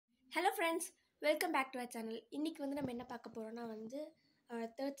Hello friends, welcome back to our channel. இன்றைக்கி வந்து நம்ம என்ன பார்க்க போகிறோன்னா வந்து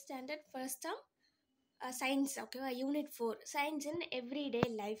third standard first term science, ஓகேவா? Unit-4 science in everyday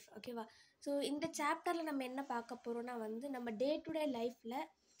life, ஓகேவா? ஸோ இந்த சாப்டரில் நம்ம என்ன பார்க்க போகிறோன்னா வந்து நம்ம டே டு டே லைஃப்பில்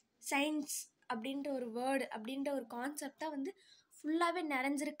சயின்ஸ் அப்படின்ற ஒரு வேர்டு அப்படின்ற ஒரு கான்செப்டாக வந்து ஃபுல்லாகவே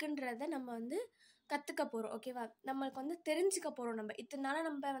நிறைஞ்சிருக்குன்றத நம்ம வந்து கற்றுக்க போகிறோம், ஓகேவா? நம்மளுக்கு வந்து தெரிஞ்சுக்க போகிறோம். நம்ம இதனால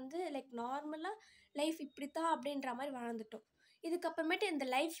நம்ம வந்து லைக் நார்மலாக லைஃப் இப்படித்தான் அப்படின்ற மாதிரி வாழ்ந்துட்டோம். இதுக்கப்புறமேட்டு இந்த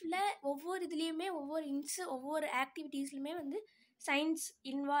லைஃப்பில் ஒவ்வொரு இதுலேயுமே ஒவ்வொரு ஒவ்வொரு ஆக்டிவிட்டீஸ்லையுமே வந்து சயின்ஸ்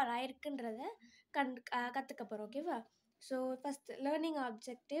இன்வால்வ் ஆயிருக்குன்றத கற்றுக்க போகிறோம், ஓகேவா? ஸோ ஃபஸ்ட் லேர்னிங்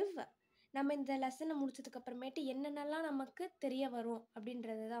ஆப்ஜெக்டிவ், நம்ம இந்த லெசனை முடிச்சதுக்கப்புறமேட்டு என்னென்னலாம் நமக்கு தெரிய வரும்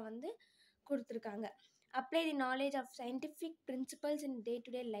அப்படின்றது தான் வந்து கொடுத்துருக்காங்க. Apply the knowledge of scientific principles in day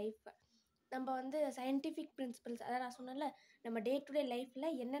to day life. நம்ம வந்து சயின்டிஃபிக் பிரின்சிபல்ஸ், அதான் நான் சொன்னேன்ல, நம்ம டே டு டே லைஃப்பில்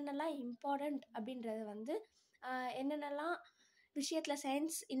என்னென்னலாம் இம்பார்ட்டண்ட் அப்படின்றத வந்து என்னென்னலாம் விஷயத்தில்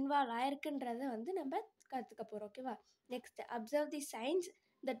சயின்ஸ் இன்வால்வ் ஆயிருக்குன்றத வந்து நம்ம கற்றுக்க போகிறோம், ஓகேவா? Next, observe the science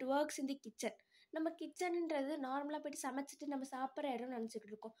that works in the kitchen. நம்ம கிச்சனுன்றது நார்மலாக போய்ட்டு சமைச்சிட்டு நம்ம சாப்பிட்ற இடம்னு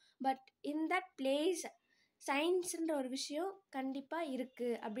நினச்சிக்கிட்டு இருக்கோம். பட் இன் தட் பிளேஸ் சயின்ஸுன்ற ஒரு விஷயம் கண்டிப்பாக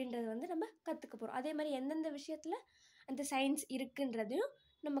இருக்குது அப்படின்றத வந்து நம்ம கற்றுக்க போகிறோம். அதே மாதிரி எந்தெந்த விஷயத்தில் அந்த சயின்ஸ் இருக்குன்றதையும்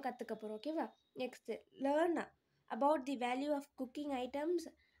நம்ம கற்றுக்க போகிறோம், ஓகேவா? Next, learn about the value of cooking items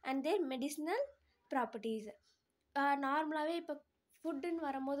and there medicinal properties. நார்மலாகவே இப்போ ஃபுட்டுன்னு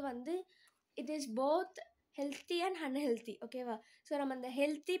வரும்போது வந்து it is both healthy and unhealthy, ஓகேவா? ஸோ நம்ம அந்த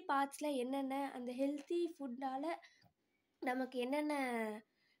ஹெல்த்தி பார்ட்ஸில் என்னென்ன அந்த ஹெல்த்தி ஃபுட்டால் நமக்கு என்னென்ன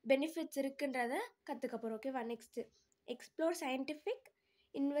பெனிஃபிட்ஸ் இருக்குன்றத கற்றுக்க போகிறோம், ஓகேவா? Next, explore scientific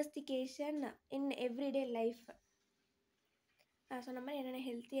investigation in everyday life. சொன்ன மாதிரி என்னென்ன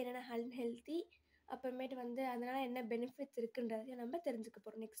ஹெல்த்தி என்னென்ன அன்ஹெல்த்தி, அப்புறமேட்டு வந்து அதனால் என்ன பெனிஃபிட்ஸ் இருக்குன்றதையும் நம்ம தெரிஞ்சுக்க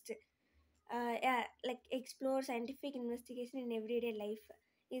போகிறோம். Next, like explore scientific investigation in everyday life.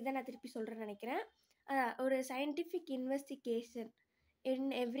 இதுதான் நான் திருப்பி சொல்கிறேன்னு நினைக்கிறேன். ஒரு scientific investigation in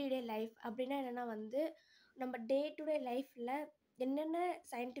everyday life அப்படின்னா என்னென்னா வந்து நம்ம டே டு டே லைஃப்பில் என்னென்ன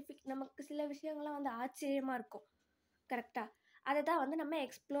சயின்டிஃபிக் நமக்கு சில விஷயங்கள்லாம் வந்து ஆச்சரியமாக இருக்கும், கரெக்டாக? அதை தான் வந்து நம்ம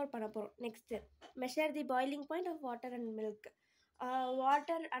எக்ஸ்ப்ளோர் பண்ண போகிறோம். Next, measure the boiling point of water and milk.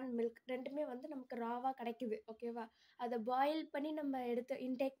 Water and milk ரெண்டுமே வந்து நமக்கு ராவாக கிடைக்குது, ஓகேவா? அதை பாயில் பண்ணி நம்ம எடுத்து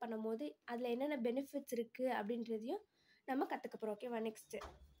இன்டேக் பண்ணும் போது அதில் என்னென்ன பெனிஃபிட்ஸ் இருக்குது அப்படின்றதையும் நம்ம கற்றுக்க போகிறோம், ஓகேவா? Next,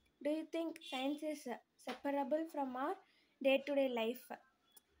 to you think science is separable from R day to day life.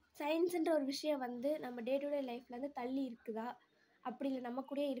 சயின்ஸுன்ற ஒரு விஷயம் வந்து நம்ம டே டு டே லைஃப்லேருந்து தள்ளி இருக்குதா, அப்படி இல்லை நம்ம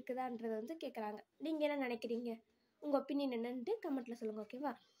கூடயே இருக்குதான்றதை வந்து கேட்குறாங்க. நீங்கள் என்ன நினைக்கிறீங்க? உங்கள் ஒப்பீனியன் என்னன்ட்டு கமெண்ட்டில் சொல்லுங்கள்,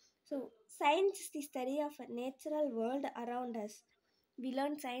 ஓகேவா? So science is the study of a natural world around us. We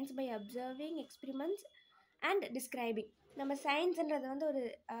learn science by observing experiments and describing. நம்ம சயின்ஸுன்றது வந்து ஒரு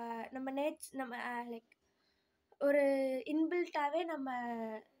நம்ம நம்ம லைக் ஒரு இன்பில்ட்டாகவே நம்ம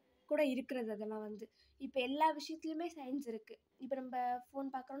கூட இருக்கிறது. அதெல்லாம் வந்து இப்போ எல்லா விஷயத்துலையுமே சயின்ஸ் இருக்குது. இப்போ நம்ம ஃபோன்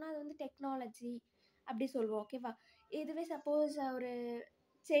பார்க்குறோன்னா அது வந்து டெக்னாலஜி அப்படி சொல்லுவோம், ஓகேவா? இதுவே சப்போஸ் ஒரு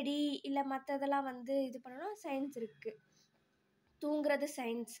செடி இல்லை மற்றதெல்லாம் வந்து இது பண்ணோன்னா சயின்ஸ் இருக்குது. தூங்குறது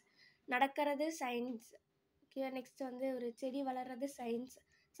சயின்ஸ், நடக்கிறது சயின்ஸ், ஓகே? நெக்ஸ்ட் வந்து ஒரு செடி வளர்கிறது சயின்ஸ்,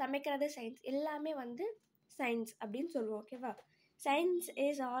 சமைக்கிறது சயின்ஸ், எல்லாமே வந்து சயின்ஸ் அப்படின்னு சொல்லுவோம், ஓகேவா? Science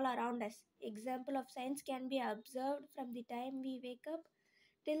is all around us. Example of science can be observed from the time we wake up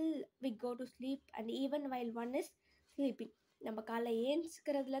till we go to sleep and even while one is sleeping. நம்ம காலைல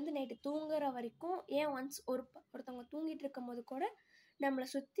ஏஞ்சிக்கிறதுலேருந்து night தூங்குற வரைக்கும், ஏன் ஒருத்தவங்க தூங்கிட்டு இருக்கும் போது கூட நம்மளை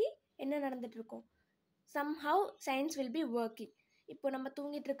சுற்றி என்ன நடந்துகிட்ருக்கோம், somehow science will be working. இப்போ நம்ம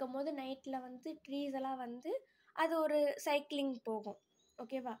தூங்கிட்டு இருக்கும் போது நைட்டில் வந்து ட்ரீஸ் எல்லாம் வந்து அது ஒரு சைக்கிளிங் போகும்,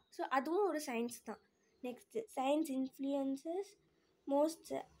 ஓகேவா? ஸோ அதுவும் ஒரு சயின்ஸ் தான். Next, science influences most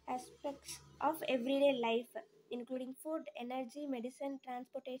aspects of everyday life including food, energy, medicine,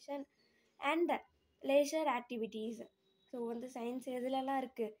 transportation and leisure activities. So வந்து சயின்ஸ் எதுலலாம்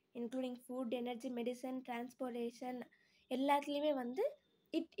இருக்குது, including food, energy, medicine, transportation, எல்லாத்துலேயுமே வந்து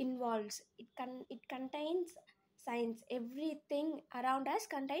it involves, it contains science. Everything around us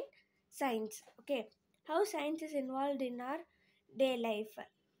contain science, okay? How science is involved in our day life.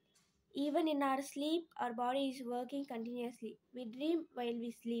 Even in our sleep, our body is working continuously. We dream while we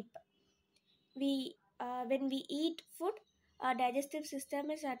sleep. When we eat food, our digestive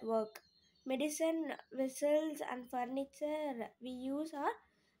system is at work. Medicine, vessels and furniture we use are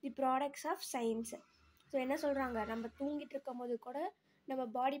the products of science. So என்ன சொல்கிறாங்க, நம்ம தூங்கிட்டு இருக்கும் போது கூட நம்ம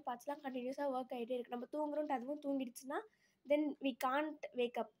பாடி பார்ட்ஸ்லாம் கண்டினியூஸாக work ஆகிட்டே இருக்குது. நம்ம தூங்குறோன்ட்டு அதுவும் தூங்கிடுச்சுன்னா தென் வி கான்ட்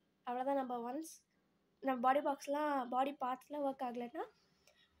வேக்கப், அவ்வளோதான். நம்ம ஒன்ஸ் நம்ம பாடி பார்ட்ஸ்லாம் ஒர்க் ஆகலைன்னா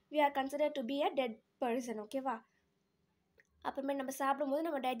we are considered to be a dead person, ஓகேவா? அப்புறமே நம்ம சாப்பிடும்போது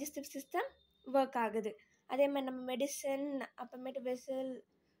நம்ம டைஜஸ்டிவ் சிஸ்டம் ஒர்க் ஆகுது. அதே மாதிரி நம்ம மெடிசன், அப்புறமேட்டு வெசல்,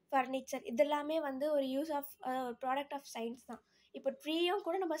 ஃபர்னிச்சர் இதெல்லாமே வந்து ஒரு யூஸ் ஆஃப் ஒரு ப்ராடக்ட் ஆஃப் சயின்ஸ் தான். இப்போ ட்ரீயும்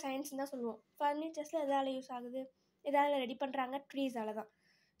கூட நம்ம சயின்ஸ் தான் சொல்லுவோம். ஃபர்னிச்சர்ஸில் எதால் யூஸ் ஆகுது, எதால் ரெடி பண்ணுறாங்க, ட்ரீஸால் தான்.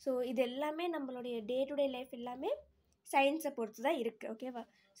 ஸோ இது எல்லாமே நம்மளுடைய டே டு டே லைஃப் எல்லாமே சயின்ஸை பொறுத்து தான் இருக்குது. ஓகேவா?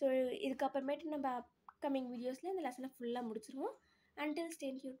 ஸோ இதுக்கப்புறமேட்டு நம்ம அப்கமிங் வீடியோஸில் இந்த லெசனை ஃபுல்லாக முடிச்சிருவோம். Until stay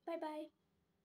tuned. Bye bye.